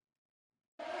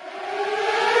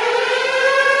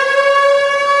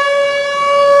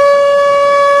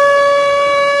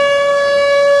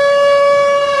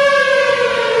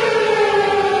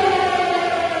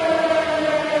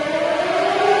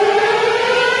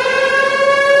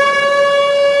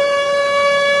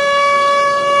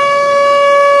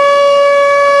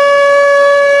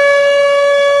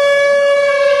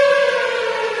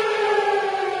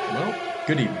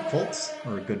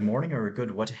good morning or a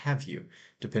good what have you,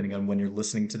 depending on when you're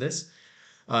listening to this.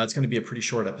 It's going to be a pretty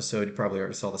short episode. You probably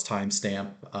already saw this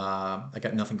timestamp. I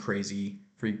got nothing crazy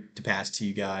for you to pass to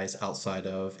you guys outside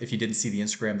of if you didn't see the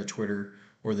Instagram, the Twitter,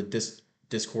 or the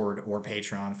Discord or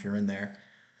Patreon if you're in there.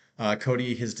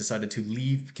 Cody has decided to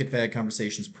leave Kitbag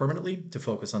Conversations permanently to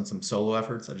focus on some solo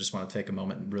efforts. I just want to take a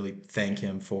moment and really thank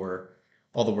him for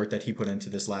all the work that he put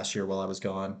into this last year while I was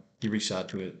gone. He reached out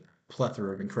to a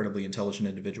plethora of incredibly intelligent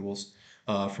individuals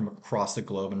from across the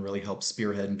globe and really helped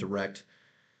spearhead and direct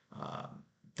uh,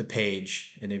 the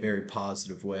page in a very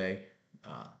positive way.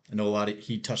 I know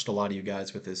he touched a lot of you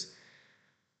guys with his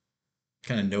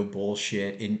kind of no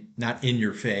bullshit, not in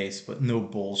your face, but no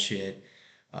bullshit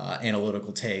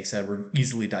analytical takes that were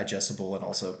easily digestible, and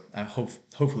also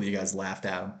hopefully you guys laughed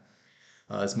at them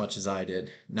as much as I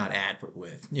did. Not at, but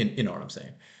with. You know what I'm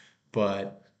saying.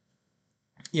 But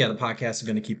yeah, the podcast is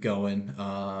going to keep going.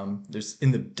 There's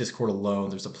in the Discord alone,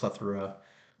 there's a plethora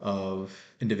of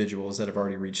individuals that have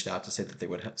already reached out to say that they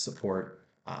would support.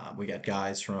 We got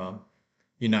guys from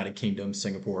United Kingdom,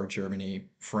 Singapore, Germany,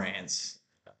 France,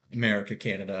 America,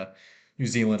 Canada, New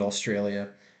Zealand, Australia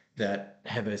that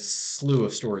have a slew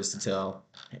of stories to tell,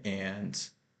 and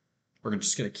we're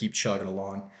just going to keep chugging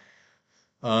along.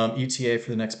 ETA for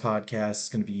the next podcast is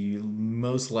going to be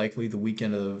most likely the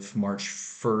weekend of March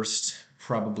 1st,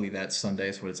 probably that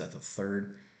Sunday. So what is that, the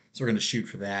 3rd? So we're going to shoot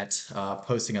for that.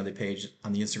 Posting on the page,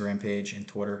 on the Instagram page and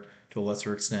Twitter to a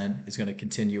lesser extent is going to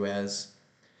continue as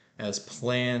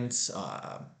planned.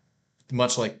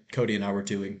 Much like Cody and I were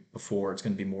doing before, it's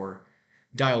going to be more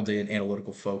dialed in,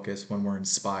 analytical focus when we're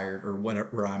inspired, or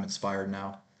whenever I'm inspired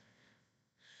now.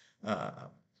 Uh,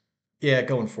 yeah,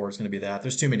 going forward is going to be that.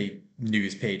 There's too many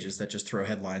news pages that just throw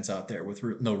headlines out there with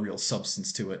no real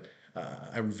substance to it.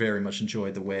 I very much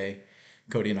enjoyed the way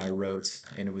Cody and I wrote,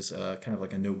 and it was kind of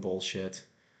like a no bullshit.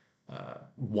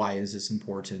 Why is this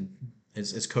important?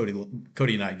 As Cody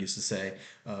and I used to say,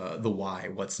 the why,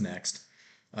 what's next,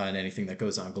 and anything that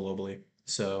goes on globally.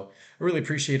 So I really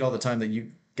appreciate all the time that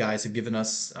you guys have given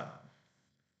us,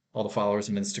 all the followers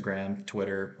on Instagram,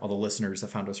 Twitter, all the listeners that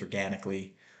found us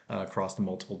organically across the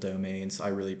multiple domains. I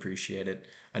really appreciate it.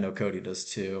 I know Cody does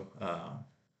too.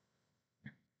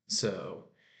 So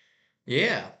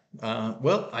yeah.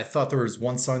 Well, I thought there was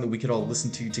one song that we could all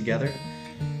listen to together.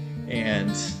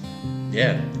 And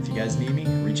yeah, if you guys need me,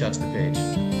 reach out to the page.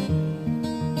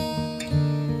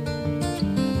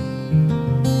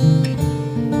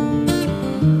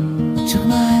 Took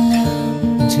my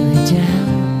love to the down.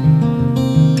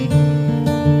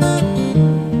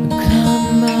 Climbed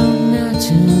the mountain, I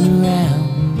turned around,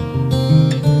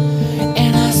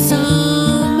 and I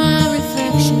saw my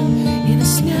reflection in a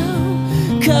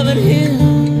snow-covered hill.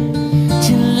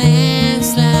 Till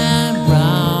landslide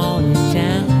brought it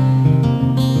down.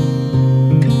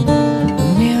 A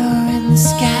mirror in the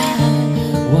sky,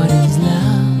 what is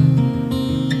love?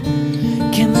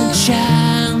 Can the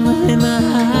child within my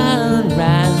heart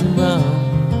rise and roll?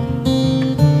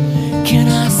 Can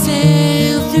I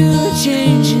sail through the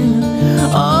changing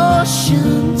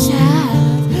ocean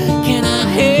tides? Can I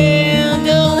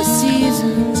handle the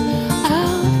seasons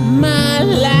of my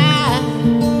life?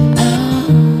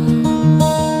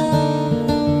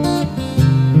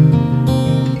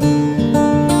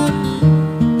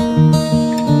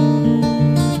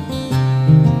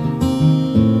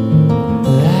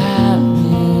 I've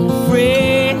been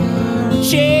afraid of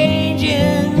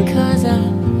changing, 'cause I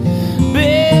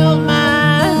built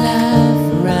my life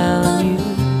around you.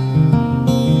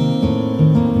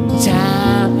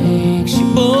 Time makes you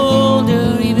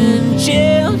bolder, even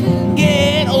children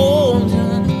get older,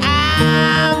 and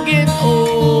I'm getting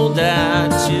older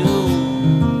too.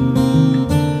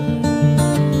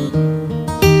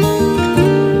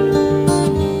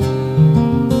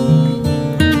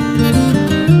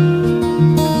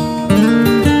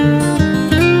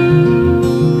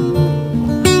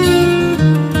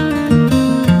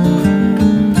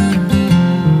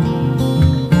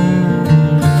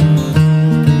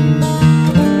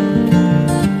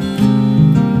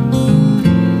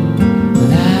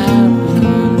 But I've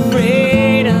been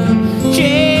afraid of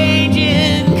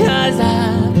changing, 'cause I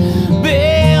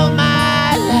built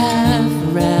my life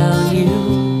around you.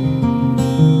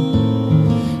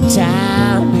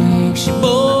 Time makes you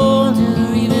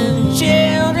bolder, even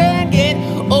children get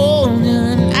older,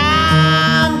 and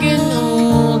I'm getting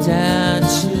older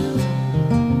too.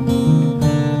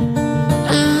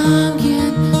 I'm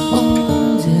getting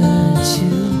older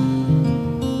too.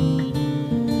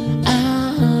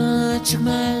 I took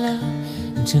my love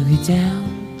and took it down.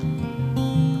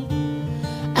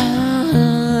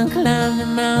 I climbed the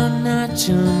mountain, I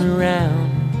turned around,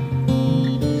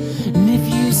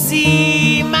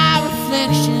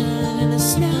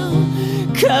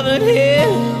 covered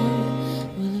hill,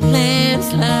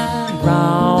 landslide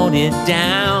brought it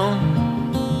down.